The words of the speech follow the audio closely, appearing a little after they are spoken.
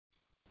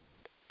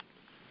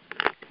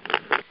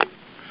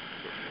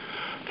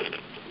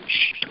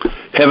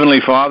Heavenly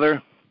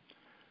Father,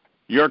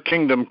 your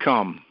kingdom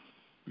come.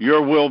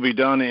 Your will be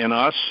done in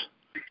us,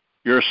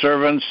 your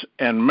servants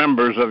and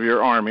members of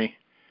your army.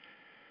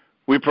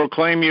 We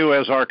proclaim you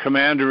as our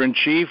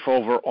commander-in-chief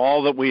over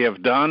all that we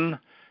have done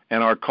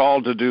and are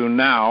called to do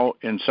now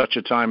in such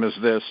a time as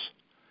this.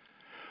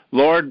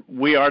 Lord,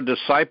 we are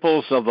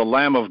disciples of the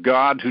Lamb of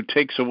God who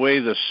takes away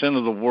the sin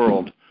of the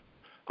world,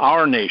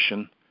 our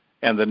nation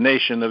and the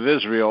nation of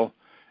Israel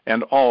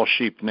and all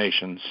sheep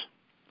nations.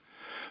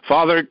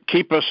 Father,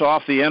 keep us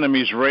off the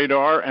enemy's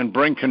radar and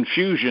bring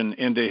confusion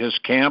into his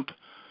camp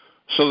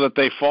so that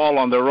they fall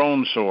on their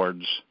own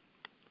swords.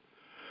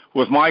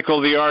 With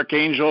Michael the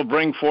archangel,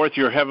 bring forth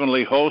your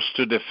heavenly host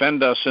to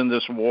defend us in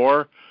this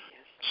war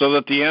so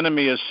that the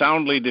enemy is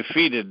soundly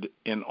defeated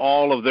in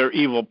all of their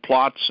evil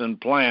plots and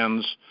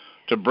plans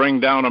to bring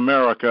down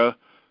America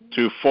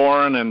to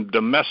foreign and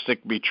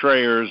domestic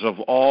betrayers of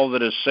all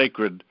that is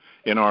sacred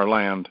in our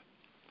land.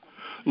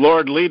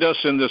 Lord, lead us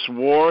in this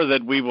war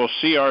that we will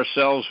see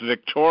ourselves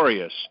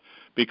victorious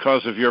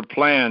because of your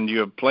plan you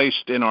have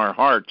placed in our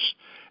hearts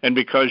and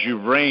because you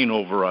reign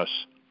over us.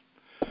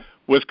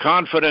 With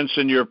confidence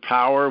in your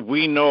power,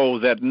 we know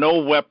that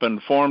no weapon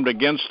formed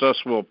against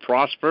us will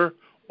prosper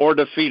or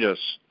defeat us.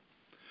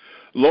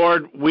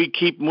 Lord, we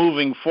keep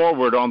moving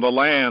forward on the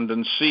land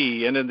and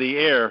sea and in the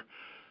air,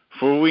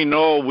 for we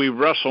know we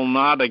wrestle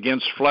not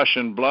against flesh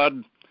and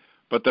blood,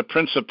 but the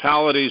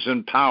principalities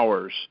and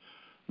powers,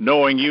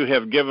 knowing you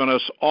have given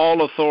us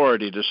all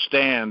authority to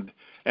stand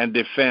and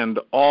defend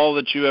all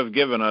that you have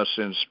given us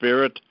in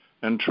spirit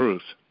and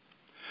truth.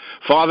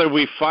 Father,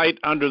 we fight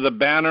under the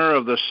banner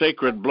of the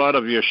sacred blood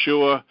of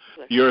Yeshua,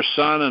 your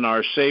Son and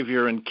our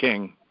Savior and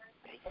King.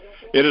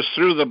 It is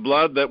through the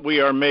blood that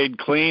we are made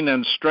clean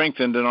and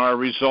strengthened in our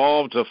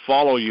resolve to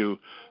follow you,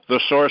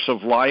 the source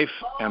of life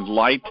and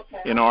light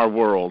in our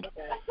world.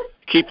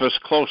 Keep us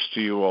close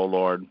to you, O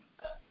Lord.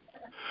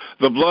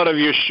 The blood of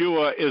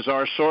Yeshua is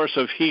our source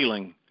of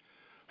healing,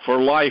 for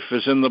life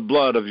is in the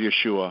blood of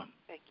Yeshua.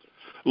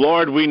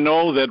 Lord, we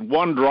know that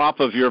one drop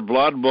of your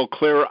blood will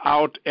clear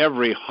out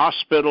every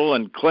hospital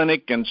and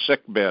clinic and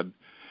sickbed.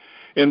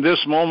 In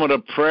this moment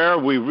of prayer,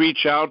 we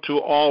reach out to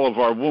all of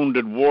our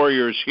wounded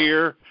warriors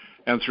here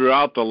and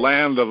throughout the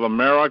land of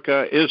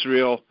America,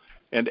 Israel,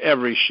 and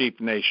every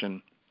sheep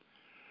nation.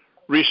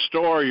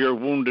 Restore your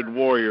wounded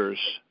warriors,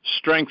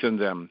 strengthen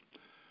them,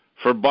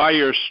 for by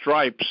your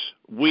stripes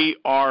we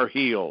are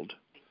healed.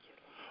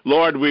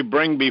 Lord, we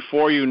bring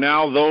before you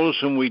now those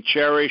whom we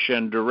cherish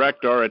and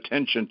direct our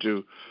attention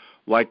to,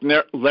 like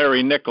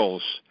Larry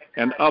Nichols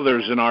and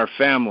others in our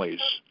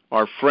families,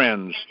 our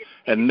friends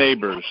and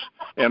neighbors,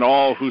 and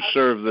all who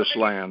serve this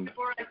land.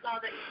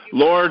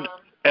 Lord,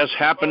 as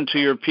happened to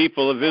your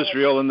people of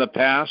Israel in the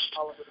past,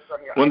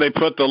 when they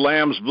put the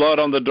lamb's blood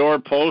on the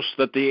doorpost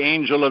that the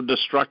angel of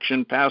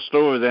destruction passed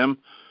over them,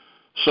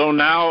 so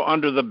now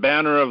under the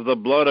banner of the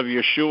blood of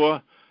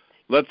Yeshua,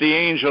 let the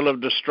angel of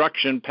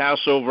destruction pass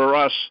over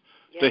us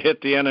to hit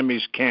the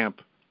enemy's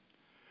camp.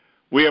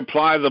 We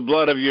apply the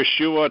blood of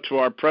Yeshua to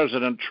our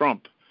President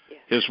Trump,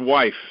 his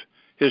wife,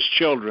 his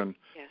children,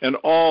 and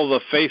all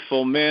the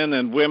faithful men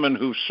and women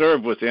who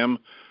serve with him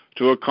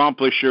to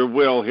accomplish your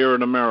will here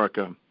in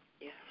America.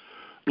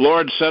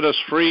 Lord, set us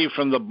free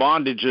from the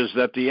bondages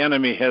that the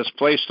enemy has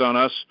placed on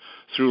us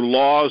through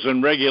laws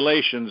and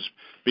regulations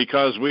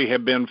because we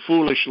have been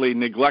foolishly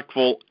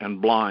neglectful and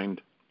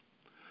blind.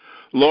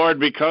 Lord,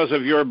 because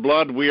of your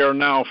blood, we are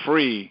now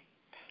free.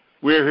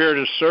 We are here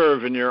to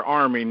serve in your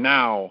army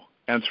now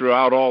and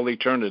throughout all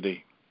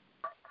eternity.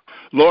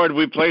 Lord,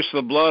 we place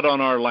the blood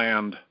on our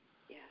land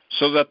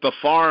so that the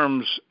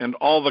farms and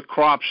all the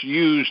crops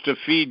used to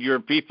feed your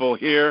people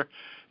here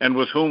and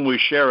with whom we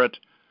share it,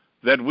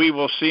 that we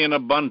will see in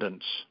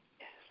abundance.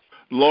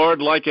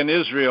 Lord, like in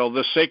Israel,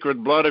 the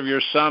sacred blood of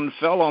your Son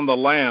fell on the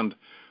land,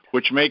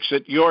 which makes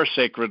it your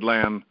sacred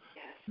land.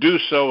 Do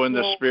so in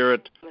the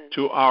Spirit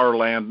to our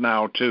land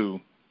now, too.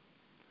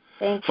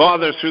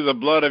 Father, through the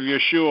blood of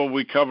Yeshua,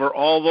 we cover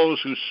all those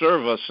who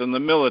serve us in the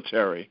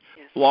military,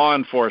 law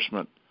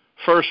enforcement,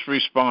 first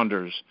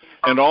responders,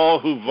 and all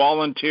who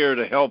volunteer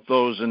to help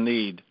those in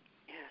need.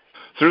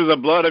 Through the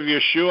blood of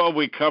Yeshua,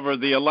 we cover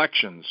the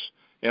elections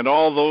and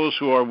all those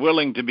who are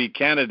willing to be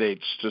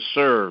candidates to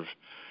serve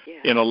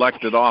in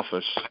elected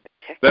office,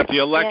 that the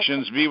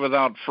elections be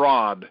without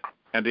fraud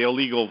and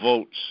illegal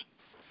votes.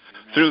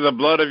 Through the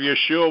blood of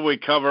Yeshua, we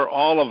cover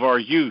all of our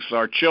youth,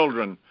 our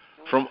children,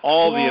 from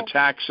all the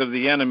attacks of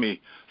the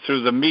enemy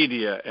through the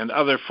media and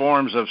other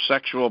forms of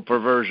sexual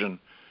perversion.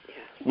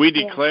 We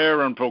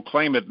declare and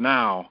proclaim it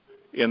now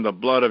in the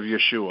blood of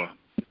Yeshua.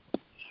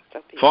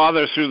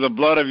 Father, through the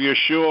blood of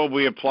Yeshua,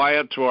 we apply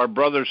it to our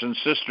brothers and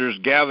sisters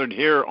gathered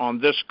here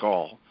on this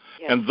call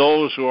and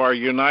those who are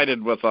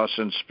united with us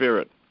in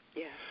spirit,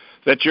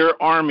 that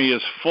your army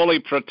is fully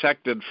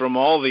protected from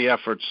all the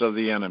efforts of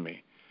the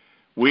enemy.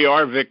 We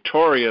are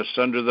victorious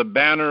under the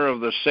banner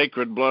of the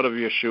sacred blood of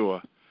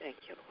Yeshua.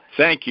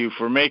 Thank you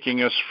for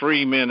making us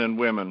free men and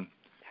women.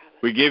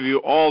 We give you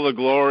all the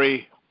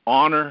glory,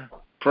 honor,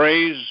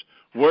 praise,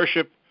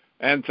 worship,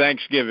 and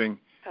thanksgiving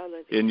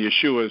in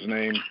Yeshua's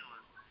name.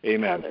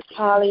 Amen.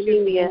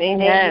 Hallelujah.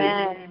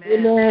 Amen.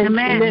 Amen.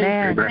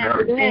 Amen.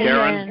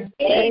 Karen?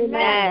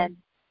 Amen.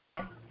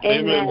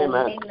 Amen.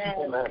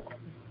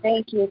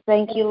 Thank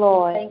you,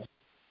 Lord.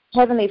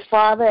 Heavenly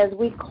Father, as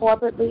we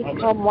corporately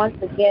come once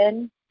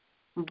again,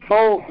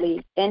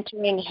 boldly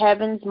entering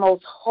heaven's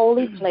most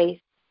holy place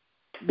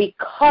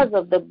because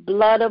of the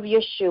blood of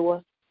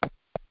Yeshua.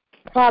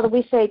 Father,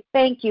 we say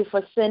thank you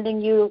for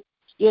sending you,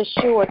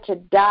 Yeshua, to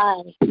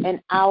die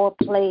in our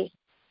place.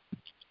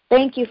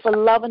 Thank you for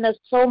loving us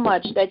so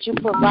much that you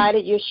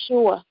provided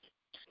Yeshua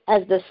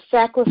as the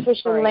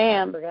sacrificial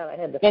lamb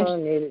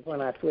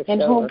in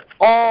whom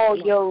all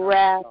your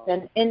wrath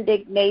and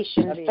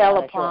indignation fell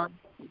upon.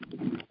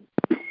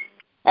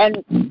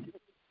 And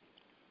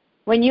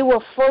when you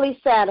were fully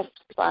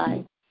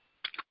satisfied,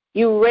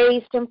 you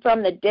raised him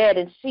from the dead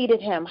and seated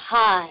him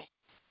high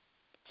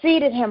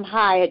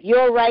at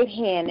your right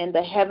hand in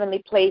the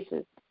heavenly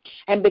places.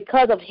 And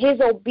because of his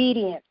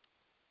obedience,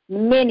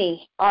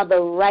 many are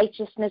the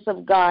righteousness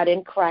of God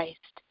in Christ.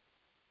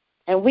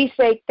 And we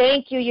say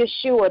thank you,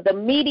 Yeshua, the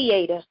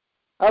mediator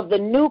of the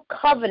new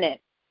covenant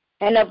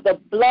and of the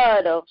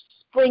blood of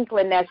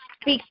sprinkling that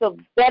speaks of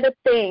better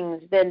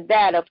things than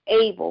that of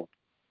Abel,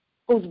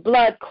 whose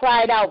blood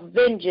cried out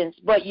vengeance,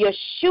 but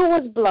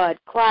Yeshua's blood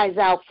cries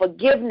out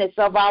forgiveness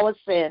of our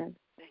sins,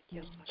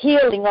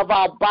 healing of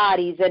our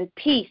bodies, and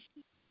peace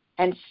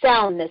and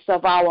soundness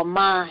of our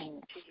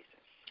minds.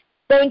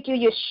 Thank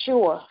you,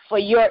 Yeshua, for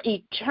your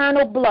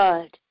eternal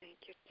blood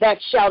that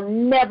shall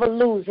never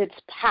lose its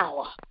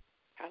power.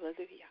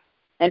 Hallelujah.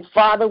 And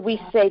Father, we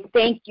say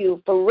thank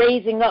you for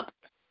raising up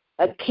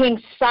a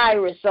King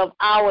Cyrus of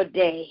our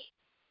day,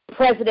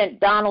 President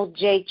Donald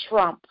J.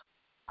 Trump,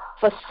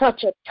 for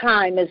such a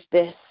time as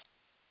this,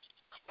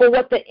 for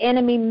what the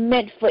enemy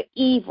meant for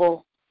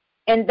evil,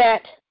 and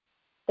that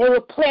they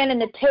were planning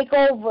to take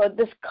over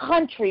this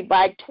country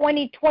by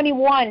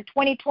 2021,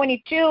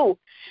 2022.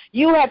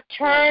 You have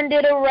turned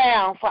it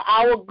around for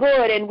our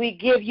good, and we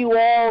give you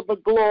all the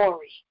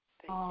glory.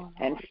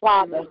 And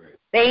Father,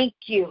 thank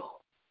you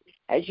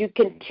as you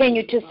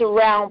continue to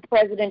surround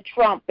President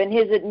Trump and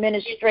his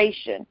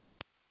administration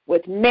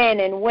with men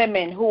and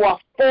women who are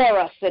for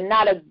us and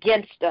not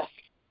against us.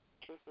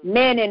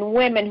 Men and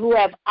women who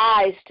have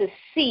eyes to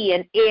see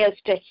and ears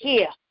to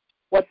hear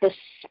what the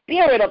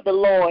Spirit of the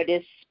Lord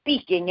is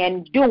speaking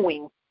and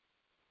doing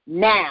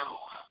now.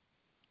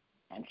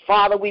 And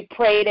Father, we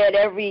pray that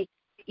every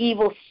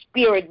evil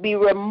spirit be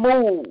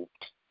removed,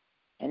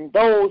 and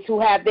those who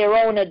have their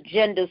own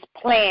agendas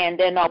planned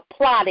and are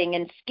plotting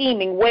and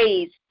scheming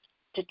ways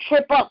to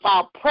trip up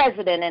our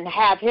president and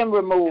have him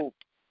removed,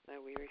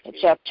 it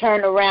shall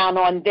turn around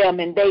on them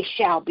and they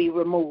shall be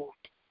removed.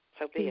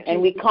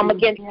 And we come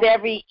against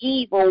every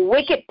evil,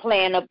 wicked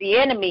plan of the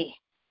enemy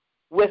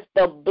with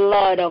the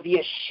blood of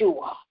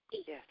Yeshua.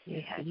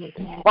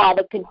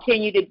 Father,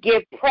 continue to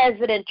give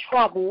President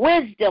Trump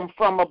wisdom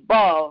from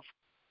above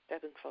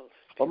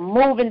for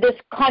moving this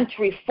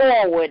country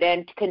forward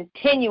and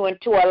continuing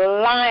to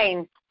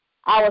align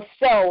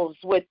ourselves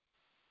with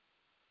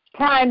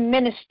Prime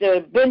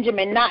Minister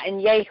Benjamin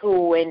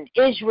Netanyahu and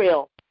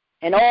Israel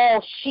and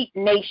all sheep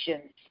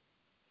nations.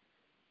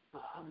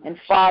 And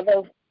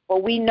Father, for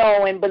we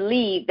know and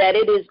believe that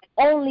it is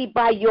only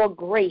by your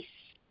grace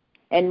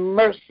and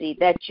mercy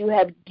that you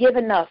have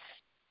given us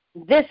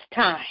this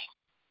time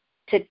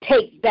to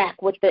take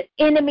back what the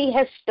enemy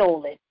has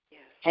stolen,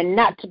 and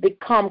not to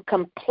become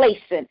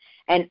complacent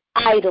and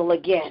idle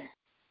again,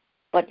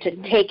 but to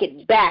take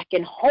it back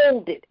and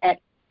hold it at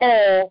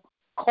all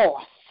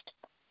cost.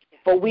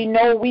 For we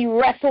know we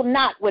wrestle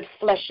not with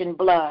flesh and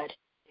blood,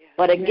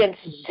 but against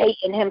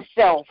Satan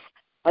himself,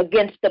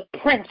 against the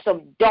prince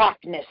of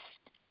darkness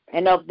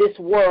and of this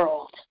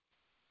world,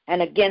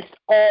 and against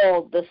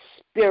all the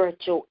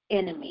spiritual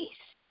enemies.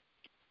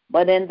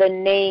 But in the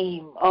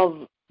name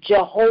of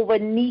Jehovah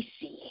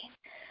Nissi,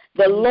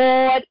 the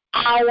Lord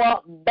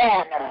our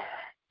banner,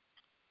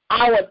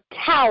 our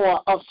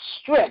tower of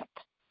strength,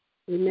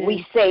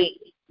 we say,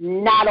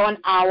 not on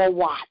our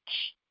watch.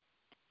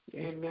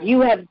 Amen.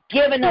 You have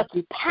given us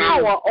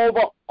power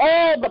over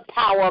all the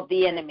power of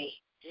the enemy.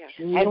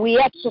 And we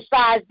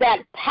exercise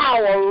that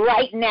power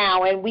right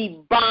now, and we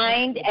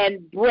bind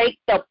and break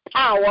the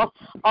power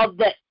of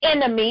the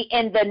enemy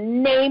in the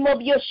name of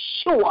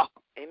Yeshua.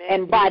 Amen.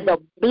 And by the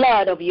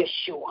blood of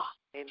Yeshua.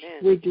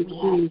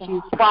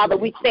 Amen. Father,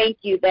 we thank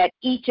you that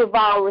each of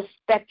our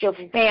respective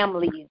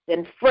families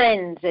and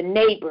friends and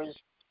neighbors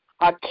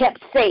are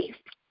kept safe.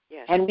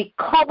 Yes. And we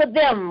cover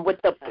them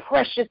with the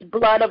precious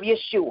blood of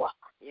Yeshua.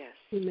 Yes.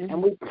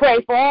 And we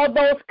pray for all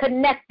those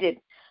connected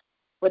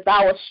with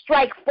our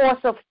Strike Force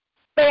of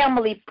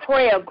Family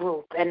Prayer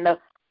Group and the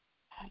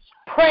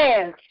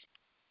prayers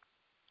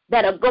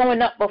that are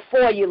going up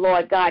before you,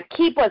 Lord God.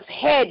 Keep us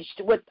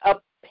hedged with a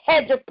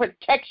hedge of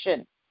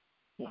protection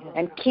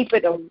and keep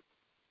it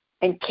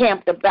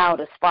encamped about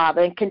us,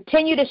 Father, and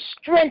continue to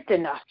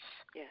strengthen us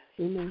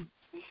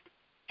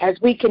as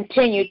we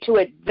continue to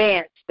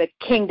advance the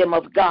kingdom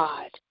of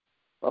God.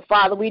 Well,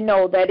 Father, we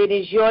know that it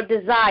is your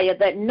desire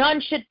that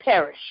none should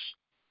perish,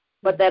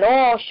 but that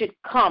all should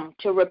come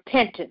to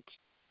repentance.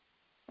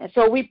 And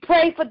so we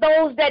pray for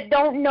those that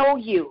don't know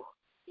you.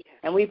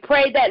 And we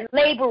pray that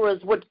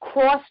laborers would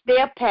cross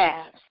their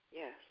paths.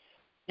 Yes.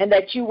 And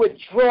that you would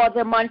draw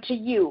them unto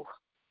you.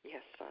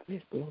 Yes,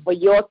 Father. For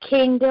your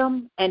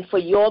kingdom and for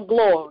your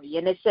glory.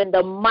 And it's in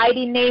the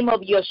mighty name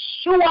of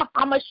Yeshua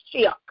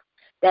HaMashiach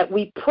that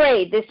we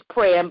pray this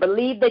prayer and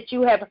believe that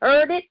you have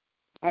heard it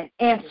and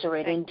answer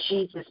it in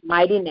Jesus'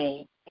 mighty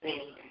name.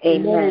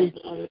 Amen.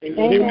 Amen.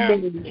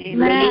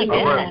 Amen.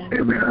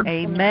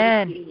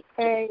 Amen.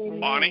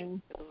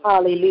 Amen.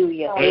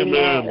 Hallelujah.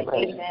 Amen.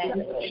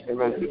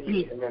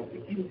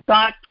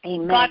 God,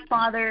 Amen. God,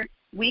 Father,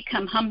 we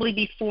come humbly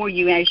before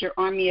you as your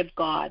army of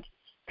God.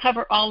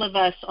 Cover all of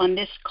us on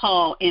this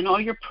call and all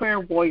your prayer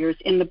warriors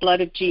in the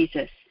blood of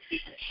Jesus.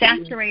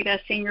 Saturate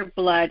us in your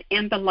blood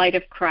and the light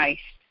of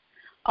Christ.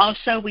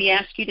 Also, we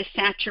ask you to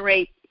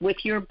saturate with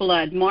your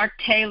blood Mark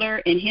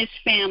Taylor and his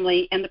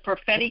family and the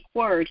prophetic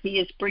word he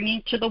is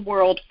bringing to the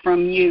world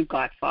from you,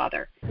 God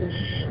Father.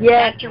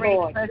 Yes, Saturate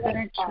Lord.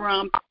 President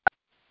Trump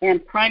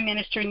and Prime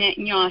Minister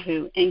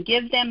Netanyahu and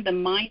give them the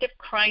mind of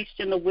Christ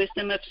and the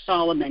wisdom of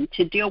Solomon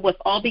to deal with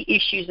all the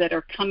issues that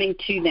are coming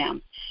to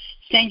them.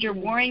 Send your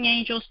warring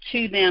angels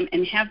to them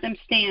and have them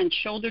stand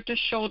shoulder to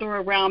shoulder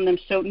around them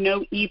so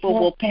no evil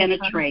will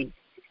penetrate.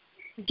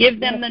 Give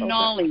them the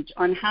knowledge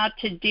on how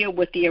to deal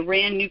with the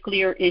Iran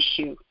nuclear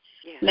issue.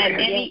 Let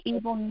any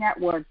evil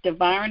network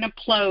devour and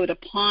implode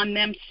upon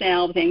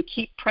themselves and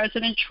keep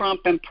President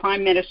Trump and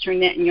Prime Minister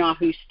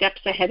Netanyahu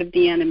steps ahead of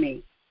the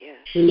enemy.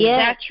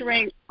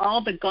 Saturate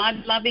all the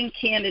God-loving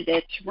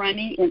candidates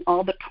running in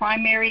all the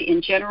primary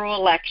and general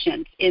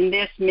elections in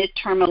this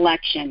midterm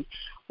election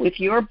with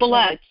your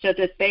blood so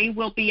that they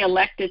will be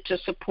elected to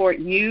support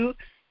you,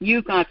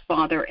 God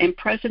Father, and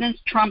President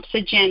Trump's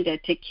agenda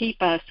to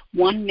keep us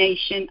one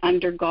nation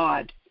under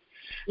God.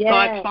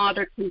 God,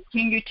 Father,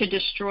 continue to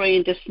destroy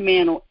and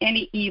dismantle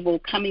any evil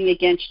coming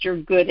against your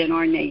good in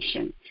our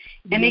nation.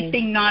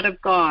 Anything not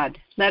of God,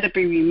 let it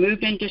be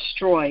removed and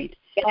destroyed.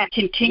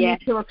 Continue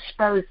to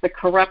expose the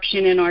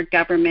corruption in our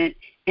government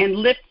and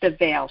lift the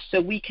veil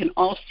so we can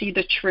all see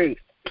the truth.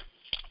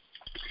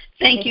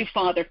 Thank you,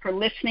 Father, for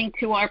listening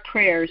to our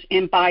prayers,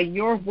 and by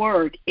your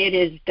word it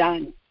is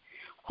done.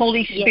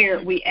 Holy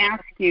Spirit, we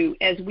ask you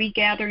as we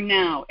gather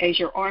now as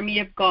your army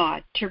of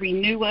God to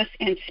renew us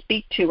and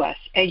speak to us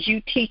as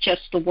you teach us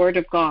the word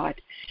of God.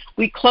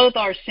 We clothe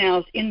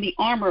ourselves in the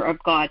armor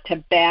of God to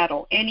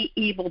battle any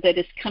evil that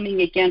is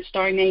coming against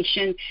our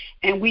nation,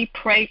 and we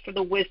pray for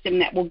the wisdom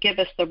that will give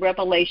us the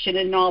revelation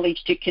and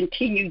knowledge to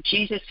continue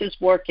Jesus'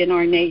 work in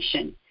our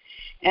nation.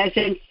 As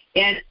in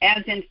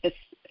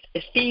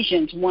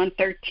Ephesians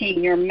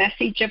 1:13, your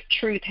message of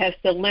truth has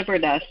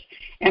delivered us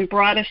and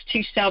brought us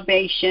to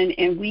salvation,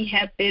 and we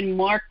have been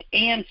marked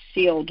and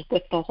sealed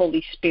with the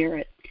Holy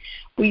Spirit.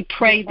 We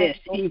pray this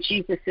in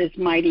Jesus'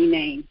 mighty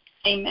name.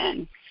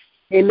 Amen.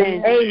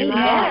 Amen.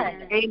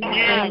 Amen.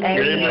 Amen. Amen.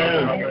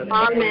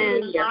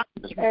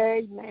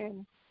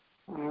 Amen.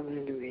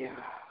 Hallelujah.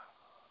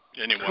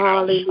 Anyone else?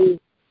 Hallelujah.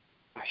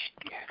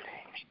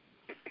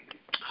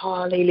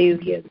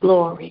 Hallelujah.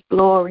 Glory.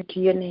 Glory to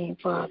your name,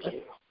 Father.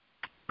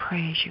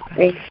 Praise you, God.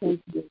 Thank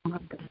you,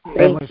 Father.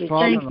 Heavenly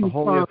Father, in the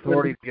holy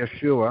authority of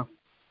Yeshua,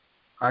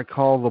 I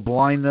call the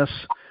blindness,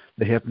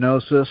 the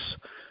hypnosis,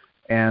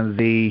 and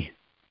the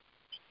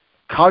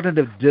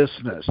cognitive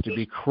dissonance to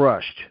be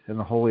crushed in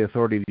the holy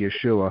authority of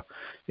Yeshua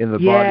in the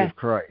body of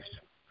Christ.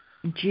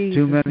 Jesus,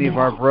 Too many of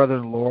our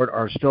brethren, Lord,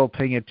 are still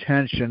paying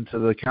attention to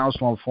the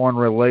Council on Foreign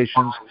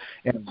Relations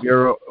and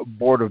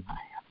Board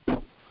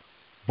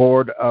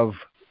of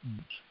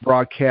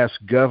Broadcast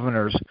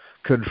Governors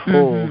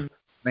controlled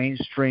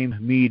mainstream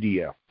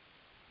media.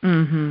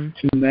 Too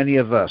many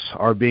of us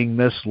are being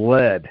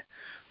misled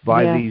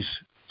by these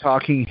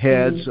talking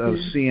heads of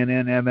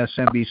CNN,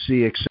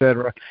 MSNBC,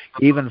 etc.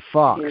 Even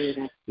Fox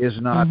is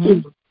not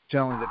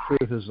telling the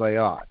truth as they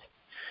ought.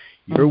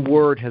 Your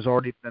word has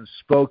already been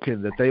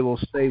spoken that they will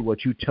say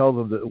what you tell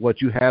them,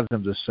 what you have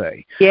them to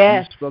say.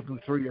 Yes. You've spoken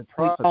through your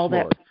prophets,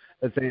 Lord,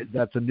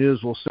 that the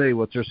news will say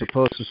what they're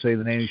supposed to say in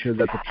the name of Yeshua,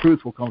 that the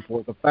truth will come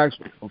forth, the facts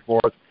will come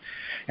forth,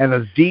 and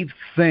the deep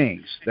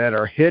things that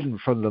are hidden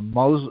from the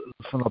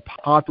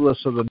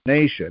populace of the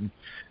nation,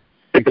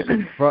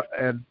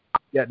 and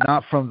yet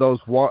not from those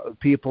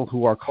people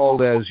who are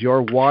called as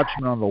your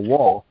watchmen on the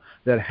wall,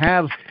 that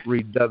have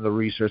done the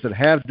research, that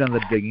have done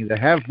the digging, that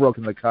have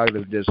broken the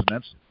cognitive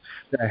dissonance,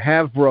 that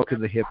have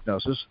broken the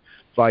hypnosis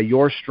by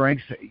your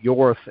strength,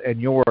 your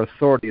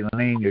authority in the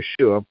name of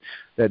Yeshua,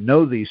 that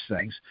know these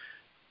things.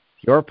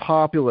 Your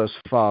populace,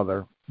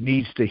 Father,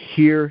 needs to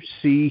hear,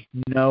 see,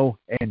 know,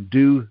 and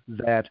do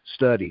that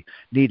study.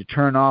 Need to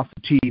turn off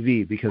the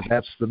TV because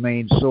that's the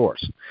main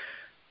source.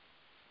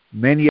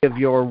 Many of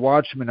your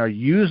watchmen are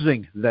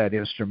using that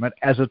instrument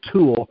as a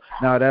tool,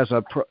 not as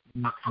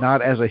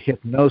a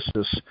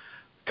hypnosis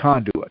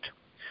conduit.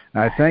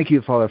 And I thank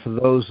you, Father, for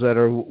those that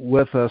are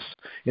with us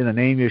in the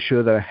name of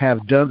Yeshua, that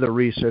have done the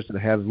research,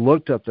 that have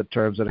looked up the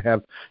terms, that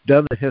have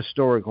done the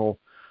historical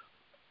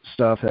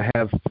stuff, that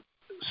have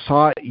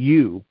sought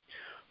you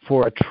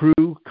for a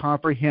true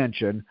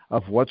comprehension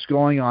of what's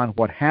going on,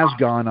 what has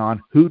gone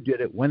on, who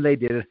did it, when they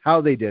did it, how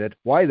they did it,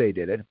 why they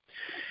did it,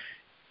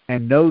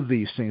 and know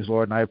these things,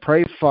 Lord. And I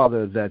pray,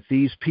 Father, that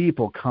these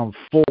people come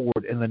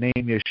forward in the name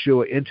of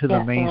Yeshua into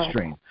the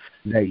mainstream,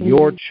 that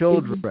your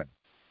children,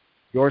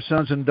 your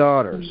sons and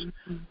daughters,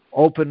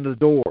 open the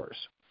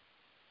doors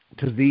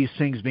to these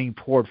things being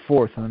poured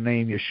forth in the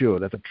name of Yeshua,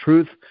 that the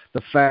truth,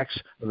 the facts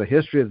of the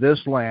history of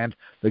this land,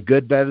 the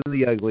good, bad, and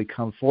the ugly,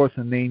 come forth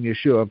in the name of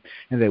Yeshua,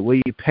 and that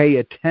we pay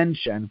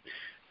attention,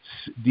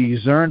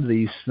 discern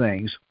these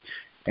things,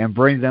 and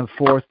bring them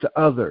forth to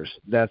others,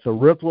 that the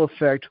ripple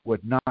effect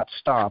would not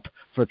stop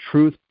for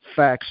truth,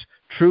 facts,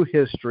 true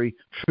history,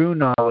 true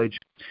knowledge,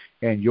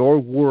 and your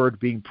word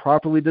being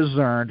properly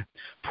discerned,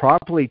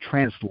 properly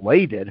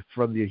translated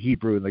from the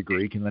Hebrew and the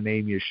Greek in the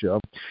name of Yeshua,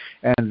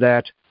 and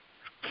that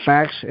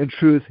facts and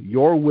truth,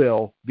 your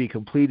will, be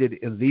completed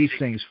in these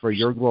things for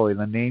your glory. In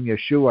the name of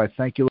Yeshua, I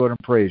thank you, Lord, and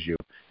praise you.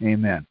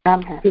 Amen.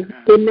 Amen.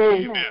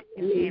 Amen.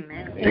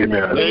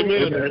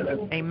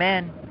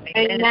 Amen.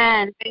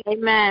 Amen.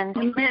 Amen.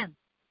 Amen.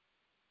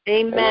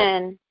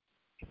 Amen.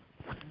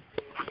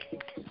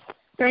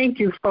 Thank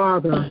you,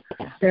 Father,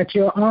 that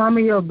your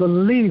army of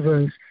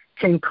believers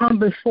can come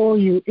before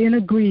you in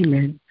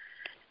agreement.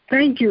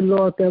 Thank you,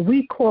 Lord, that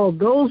we call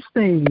those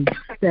things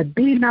that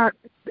be not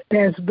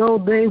as though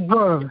they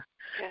were.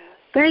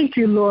 Thank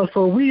you, Lord,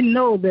 for we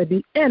know that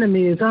the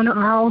enemy is under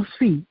our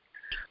feet.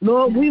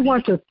 Lord, we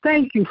want to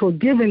thank you for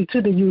giving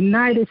to the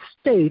United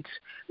States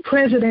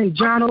President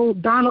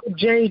Donald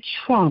J.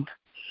 Trump.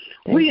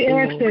 We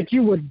ask that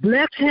you would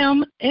bless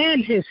him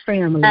and his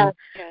family.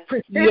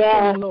 Protect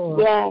him,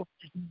 Lord.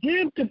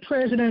 Give to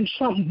President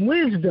Trump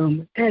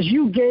wisdom as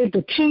you gave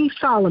to King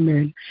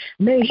Solomon.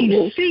 May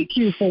he seek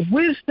you for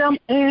wisdom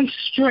and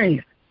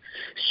strength.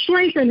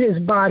 Strengthen his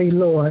body,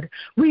 Lord.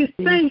 We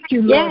thank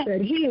you, Lord,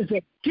 that he is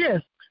a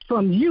gift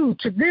from you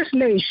to this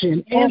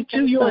nation and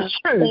to your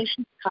church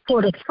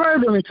for the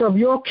furtherance of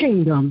your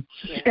kingdom.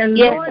 And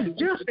Lord,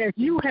 just as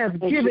you have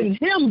given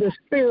him the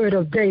spirit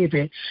of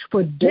David,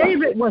 for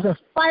David was a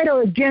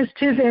fighter against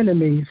his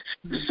enemies,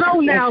 so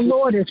now,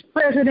 Lord, is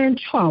President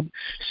Trump.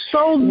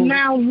 So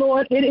now,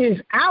 Lord, it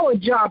is our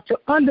job to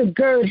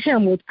undergird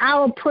him with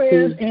our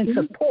prayers and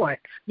support.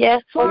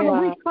 Father,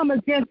 we come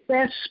against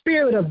that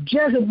spirit of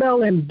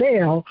Jezebel and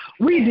Baal.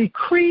 We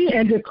decree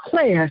and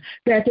declare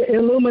that the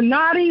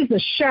Illuminati,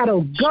 the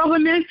shadow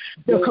government,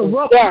 the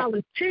corrupt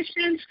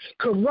politicians,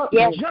 corrupt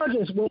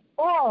judges will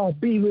all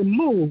be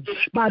removed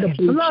by the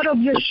blood of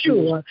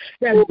Yeshua,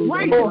 that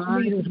righteous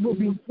leaders will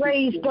be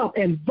raised up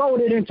and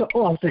voted into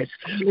office.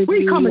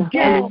 We come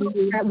against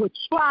those that would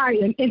try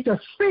and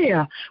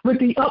interfere with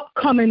the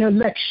upcoming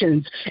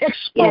elections.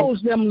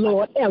 Expose them,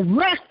 Lord.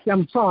 Arrest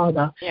them,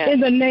 Father, in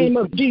the name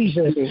of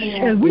Jesus.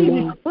 And we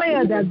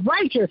declare that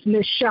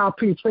righteousness shall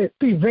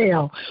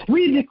prevail.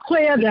 We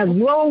declare that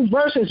Roe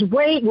versus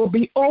Wade will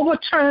be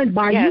overturned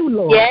by you,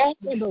 Lord.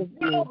 And the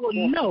world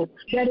will know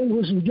that it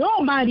was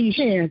your mighty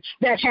hand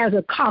that has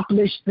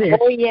accomplished this.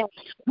 We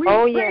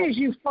praise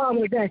you,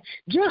 Father, that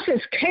just as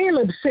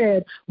Caleb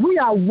said, we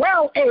are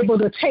well able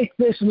to take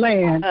this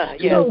land.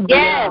 So we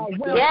are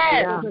well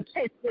able to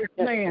take this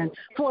land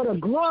for the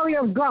glory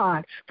of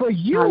God. For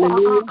you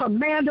are our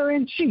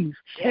commander-in-chief,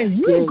 and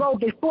you go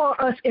before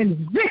us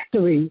in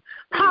victory.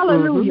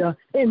 Hallelujah.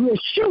 In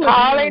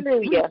Yeshua,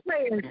 we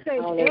pray and say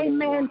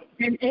amen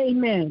and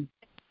amen.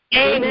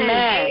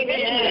 Amen.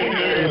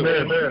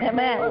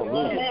 Amen.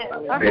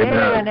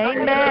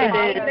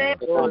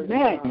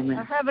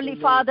 Our Heavenly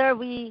Father,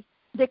 we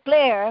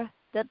declare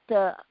that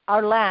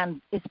our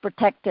land is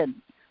protected,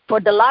 for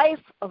the life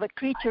of a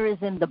creature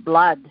is in the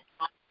blood.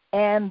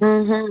 And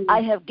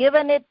I have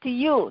given it to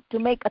you to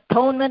make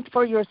atonement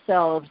for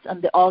yourselves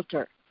on the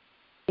altar.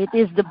 It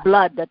is the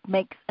blood that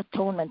makes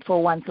atonement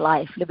for one's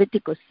life.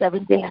 Leviticus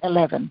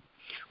 17:11.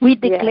 We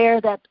declare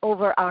that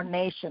over our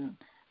nation.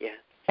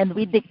 And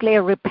we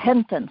declare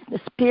repentance, the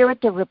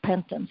spirit of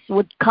repentance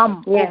would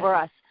come over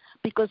us,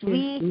 because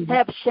we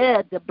have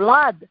shed the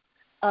blood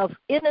of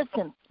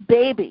innocent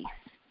babies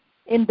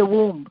in the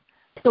womb.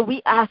 So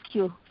we ask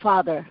you,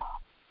 Father,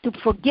 to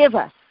forgive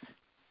us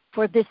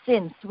for the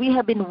sins. We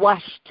have been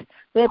washed,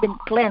 we have been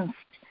cleansed,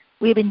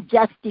 we have been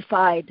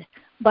justified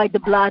by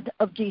the blood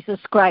of Jesus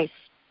Christ.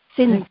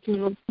 Since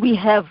we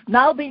have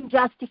now been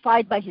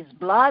justified by his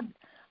blood,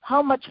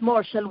 how much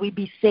more shall we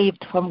be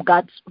saved from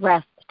God's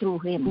wrath through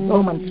him?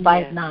 Romans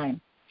 5:9.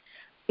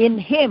 In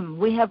him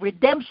we have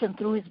redemption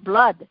through his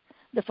blood,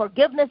 the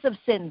forgiveness of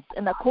sins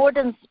in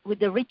accordance with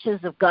the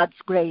riches of God's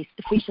grace.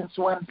 Ephesians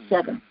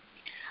 1:7.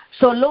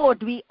 So,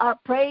 Lord, we are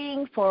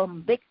praying for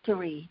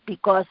victory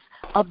because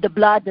of the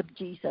blood of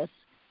Jesus.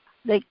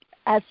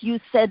 As you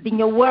said in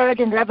your word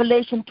in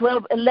Revelation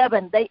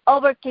 12:11, they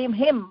overcame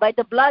him by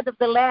the blood of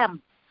the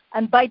Lamb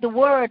and by the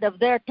word of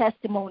their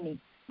testimony.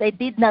 They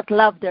did not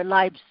love their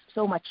lives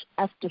so much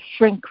as to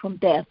shrink from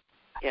death.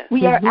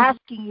 We are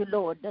asking you,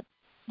 Lord, that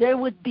there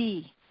would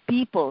be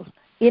people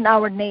in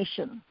our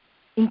nation,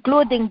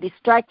 including the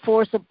strike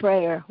force of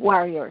prayer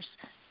warriors,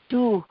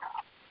 to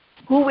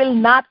who will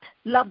not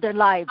love their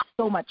lives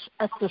so much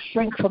as to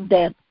shrink from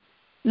death.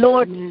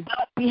 Lord,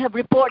 we have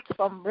reports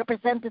from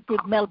Representative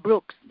Mel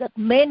Brooks that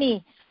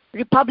many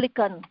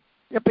Republican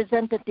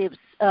representatives,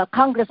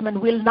 congressmen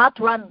will not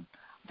run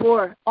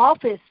for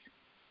office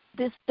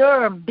this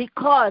term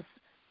because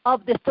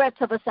of the threats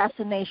of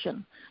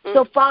assassination.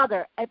 So,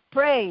 Father, I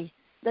pray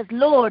that,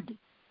 Lord,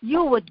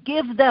 you would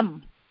give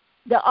them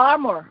the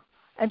armor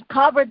and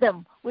cover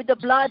them with the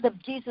blood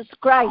of Jesus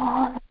Christ.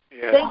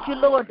 Yes. Thank you,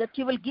 Lord, that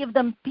you will give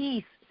them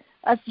peace,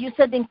 as you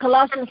said in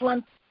Colossians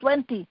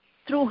 1:20,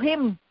 through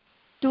him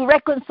to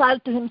reconcile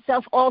to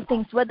himself all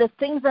things, whether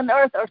things on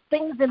earth or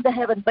things in the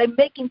heaven, by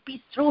making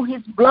peace through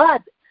his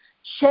blood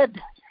shed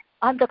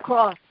on the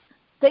cross.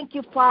 Thank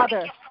you,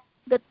 Father,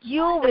 that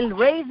you will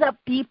raise up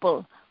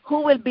people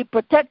who will be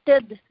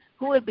protected,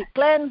 who will be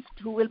cleansed,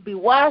 who will be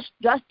washed,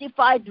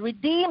 justified,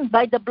 redeemed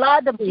by the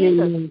blood of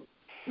Jesus.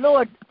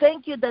 Lord,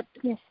 thank you that,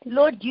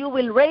 Lord, you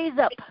will raise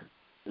up,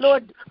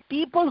 Lord,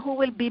 people who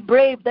will be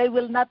brave. They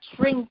will not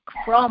shrink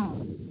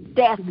from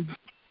death.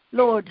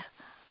 Lord,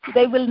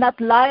 they will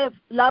not love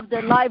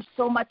their lives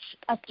so much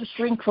as to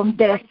shrink from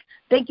death.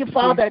 Thank you,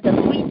 Father,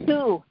 that we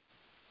too,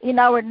 in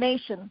our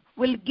nation,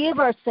 will give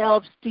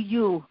ourselves to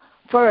you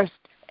first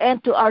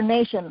and to our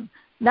nation,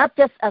 not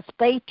just as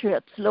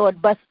patriots,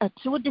 Lord, but as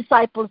true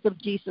disciples of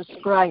Jesus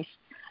Christ,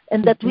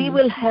 and that we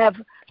will have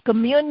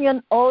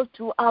communion all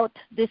throughout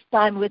this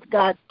time with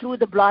God through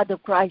the blood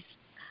of Christ.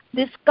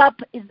 This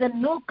cup is the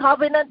new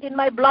covenant in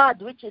my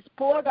blood, which is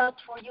poured out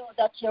for you.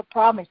 That's your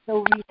promise.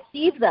 So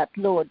receive that,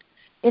 Lord,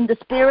 in the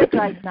Spirit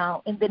right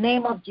now, in the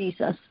name of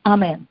Jesus.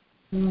 Amen.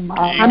 Amen.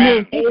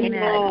 Amen.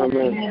 Amen.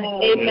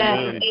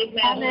 Amen.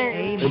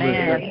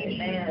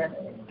 Amen.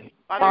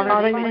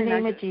 Father, in the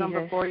name of Jesus, come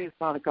before you,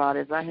 Father God,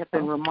 as I have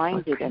been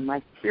reminded, and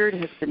my spirit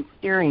has been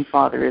steering,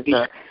 Father, is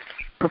a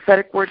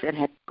prophetic word that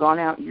had gone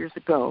out years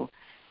ago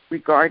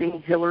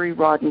regarding Hillary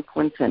Rodham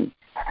Clinton,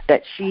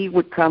 that she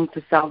would come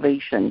to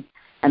salvation,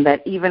 and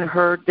that even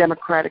her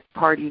Democratic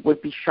Party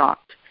would be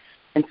shocked.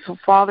 And so,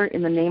 Father,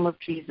 in the name of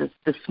Jesus,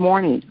 this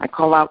morning I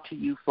call out to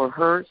you for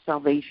her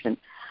salvation.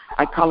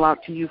 I call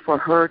out to you for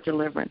her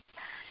deliverance.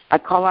 I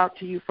call out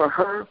to you for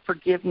her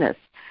forgiveness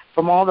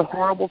from all the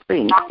horrible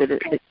things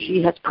that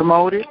she has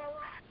promoted,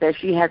 that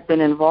she has been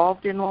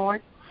involved in,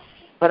 Lord.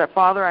 But,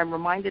 Father, I'm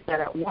reminded that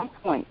at one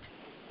point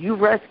you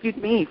rescued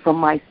me from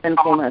my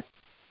sinfulness.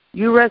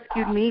 You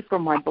rescued me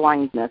from my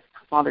blindness,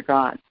 Father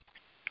God.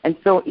 And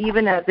so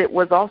even as it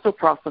was also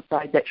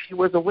prophesied that she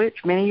was a witch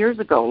many years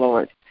ago,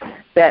 Lord,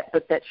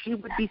 but that she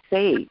would be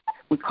saved,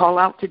 we call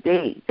out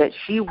today that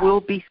she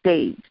will be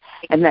saved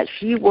and that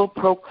she will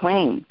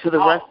proclaim to the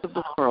rest of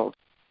the world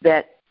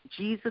that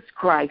Jesus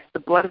Christ, the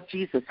blood of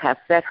Jesus, has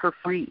set her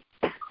free,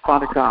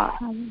 Father God.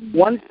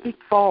 Once she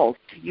falls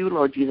to you,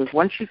 Lord Jesus,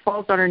 once she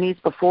falls on her knees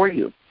before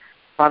you,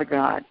 Father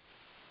God,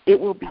 it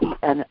will be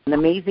an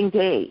amazing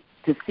day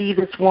to see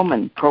this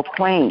woman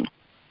proclaim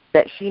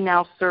that she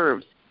now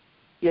serves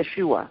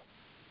Yeshua.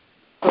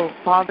 So,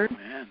 Father,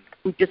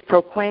 we just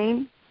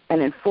proclaim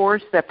and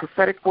enforce that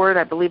prophetic word.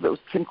 I believe it was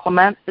Kim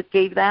Clement that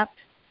gave that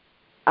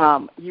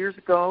years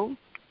ago.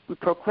 We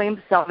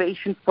proclaim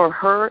salvation for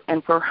her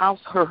and for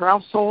her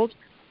household.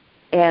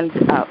 And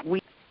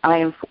we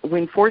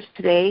enforce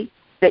today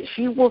that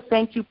she will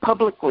thank you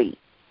publicly,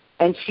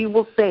 and she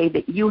will say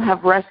that you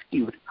have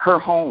rescued her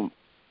home.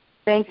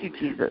 Thank you,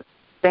 Jesus.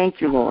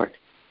 Thank you, Lord.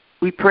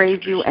 We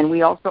praise you, and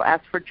we also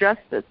ask for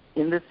justice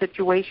in this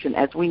situation.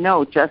 As we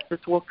know, justice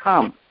will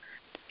come,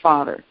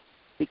 Father,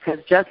 because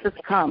justice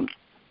comes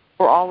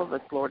for all of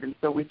us, Lord. And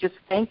so we just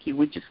thank you.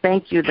 We just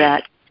thank you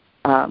that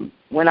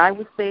when I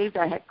was saved,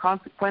 I had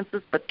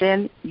consequences, but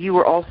then you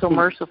were also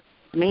merciful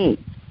to me.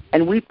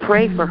 And we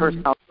pray for her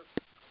salvation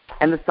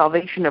and the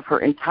salvation of her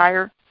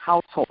entire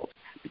household,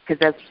 because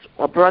as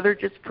a brother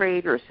just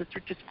prayed or a sister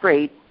just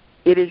prayed,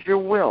 it is your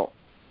will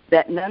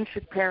that none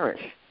should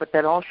perish, but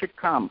that all should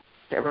come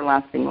to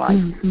everlasting life.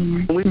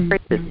 And we pray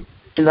this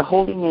in the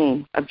holy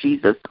name of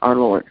Jesus, our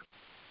Lord.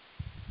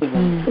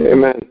 Amen.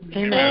 Amen.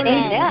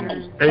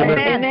 Amen.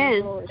 Amen.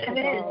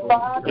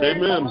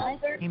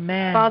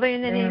 Amen. Father,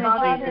 in the name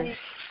of Jesus.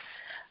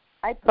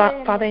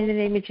 Father, in the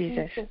name of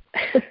Jesus.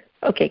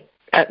 Okay,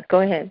 go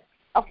ahead.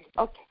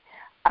 Okay.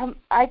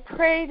 I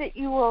pray that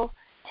you will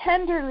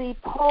tenderly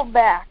pull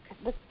back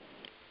the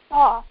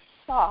soft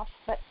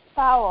but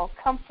foul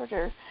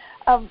comforter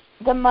of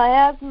the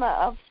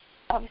miasma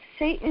of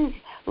Satan's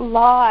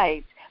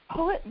lies.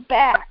 Pull it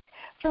back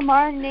from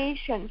our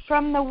nation,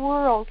 from the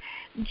world,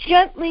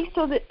 gently,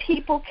 so that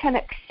people can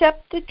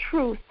accept the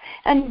truth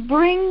and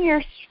bring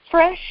your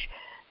fresh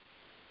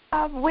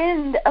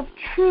wind of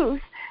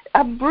truth,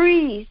 a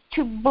breeze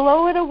to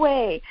blow it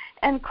away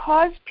and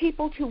cause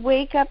people to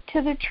wake up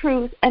to the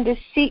truth and to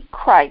seek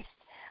Christ.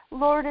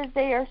 Lord, as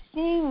they are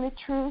seeing the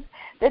truth,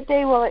 that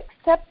they will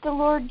accept the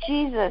Lord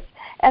Jesus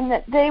and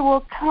that they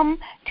will come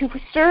to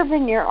serve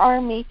in your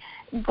army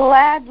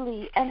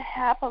gladly and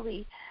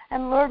happily.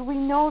 And Lord, we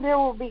know there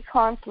will be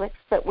conflicts,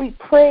 but we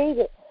pray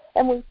that,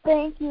 and we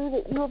thank you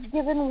that you have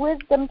given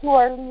wisdom to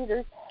our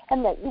leaders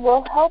and that you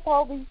will help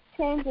all these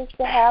changes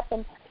to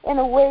happen in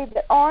a way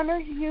that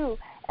honors you,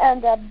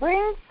 and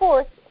bring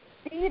forth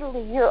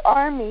speedily your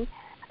army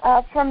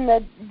from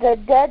the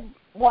dead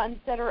ones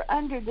that are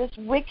under this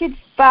wicked,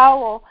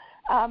 foul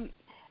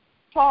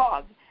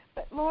fog.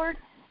 But Lord,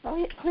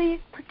 please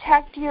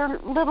protect your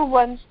little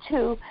ones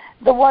too,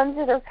 the ones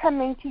that are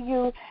coming to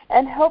you,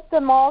 and help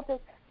them all to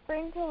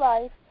spring to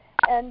life.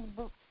 And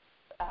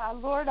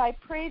Lord, I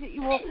pray that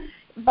you will,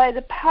 by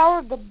the power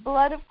of the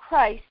blood of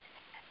Christ,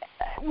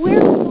 we're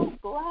so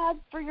glad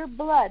for your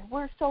blood.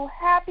 We're so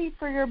happy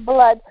for your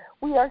blood.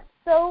 We are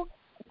so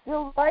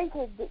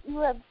delighted that you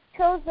have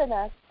chosen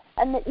us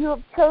and that you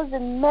have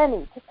chosen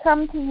many to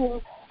come to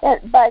you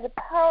by the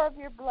power of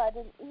your blood.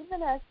 And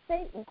even as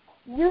Satan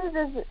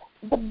uses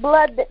the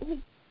blood that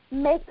he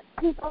makes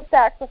people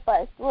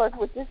sacrifice, Lord,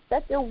 which is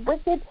such a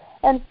wicked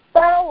and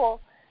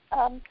foul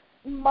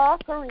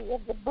mockery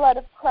of the blood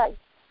of Christ,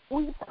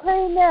 we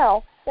pray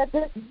now that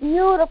this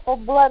beautiful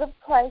blood of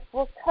Christ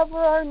will cover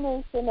our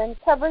nation and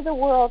cover the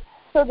world,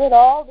 so that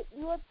all that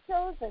you have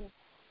chosen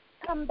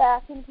come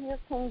back into your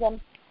kingdom.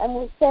 And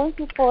we thank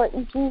you for it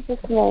in Jesus'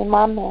 name.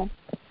 Amen.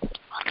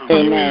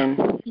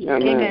 Amen.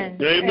 Amen.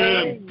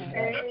 Amen.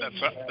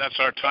 That's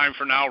our time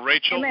for now.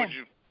 Rachel, Amen. would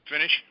you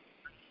finish?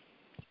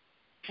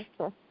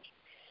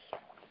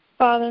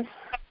 Father,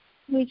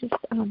 we just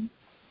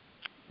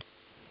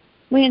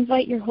we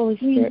invite your Holy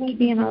Spirit to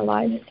be in our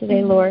lives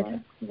today, Lord.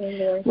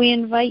 We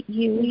invite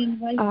you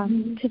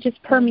to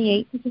just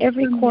permeate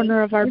every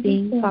corner of our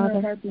being,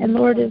 Father. And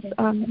Lord, as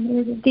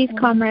these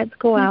comrades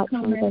go out,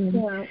 Father,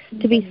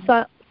 to be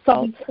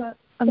salt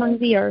among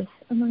the earth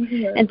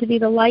and to be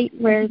the light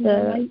where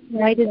the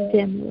light is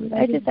dim, Lord.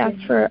 I just ask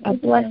for a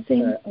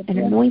blessing and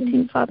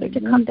anointing, Father, to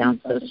come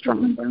down so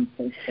strong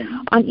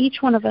on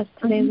each one of us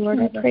today, Lord.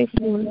 I pray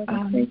for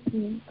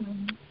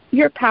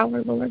your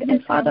power, Lord.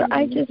 And Father,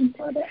 I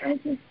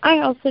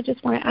also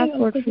just want to ask,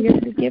 Lord, for your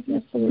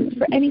forgiveness, Lord,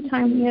 for any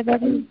time we have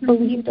ever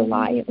believed a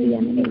lie of the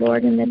enemy,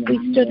 Lord, and that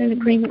we stood in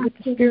agreement with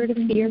the spirit of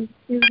fear.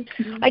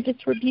 I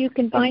just rebuke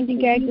and bind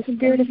and gag the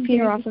spirit of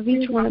fear off of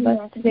each one of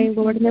us today,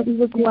 Lord, and that we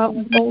would go out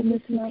in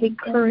boldness and take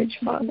courage,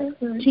 Father,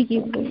 to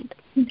you, Lord.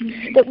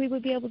 That we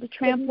would be able to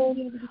trample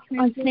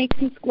on snakes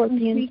and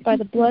scorpions by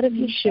the blood of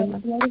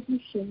Yeshua.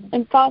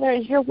 And Father,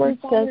 as your word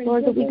says,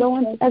 Lord,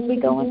 that as we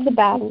go into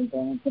battle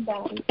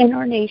in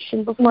our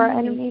nation before our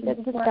enemy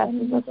that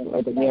discusses us,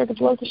 Lord, that we are to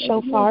blow the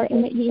shofar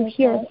and that you will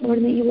hear us, Lord,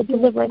 and that you will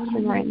deliver us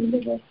from our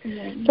enemies.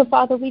 So,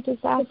 Father, we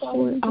just ask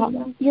for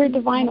your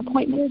divine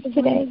appointments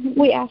today.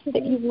 We ask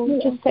that you will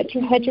just set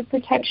your hedge of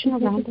protection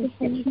around us,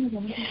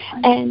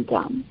 and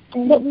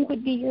that we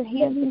would be your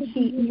hands and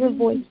feet and your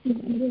voice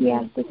today. We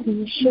ask this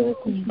in Yeshua's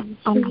name.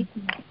 Amen.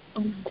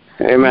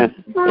 Amen.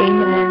 Amen.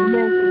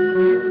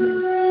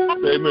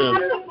 Amen.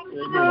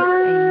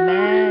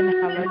 Amen.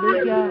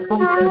 Hallelujah.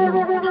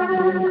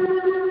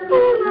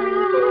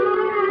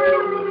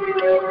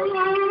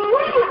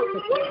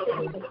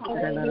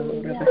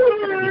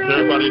 Does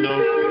everybody know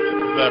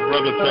that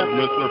Brother Ted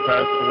Blissler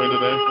passed away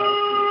today?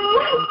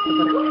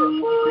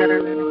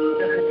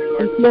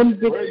 It's been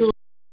victory.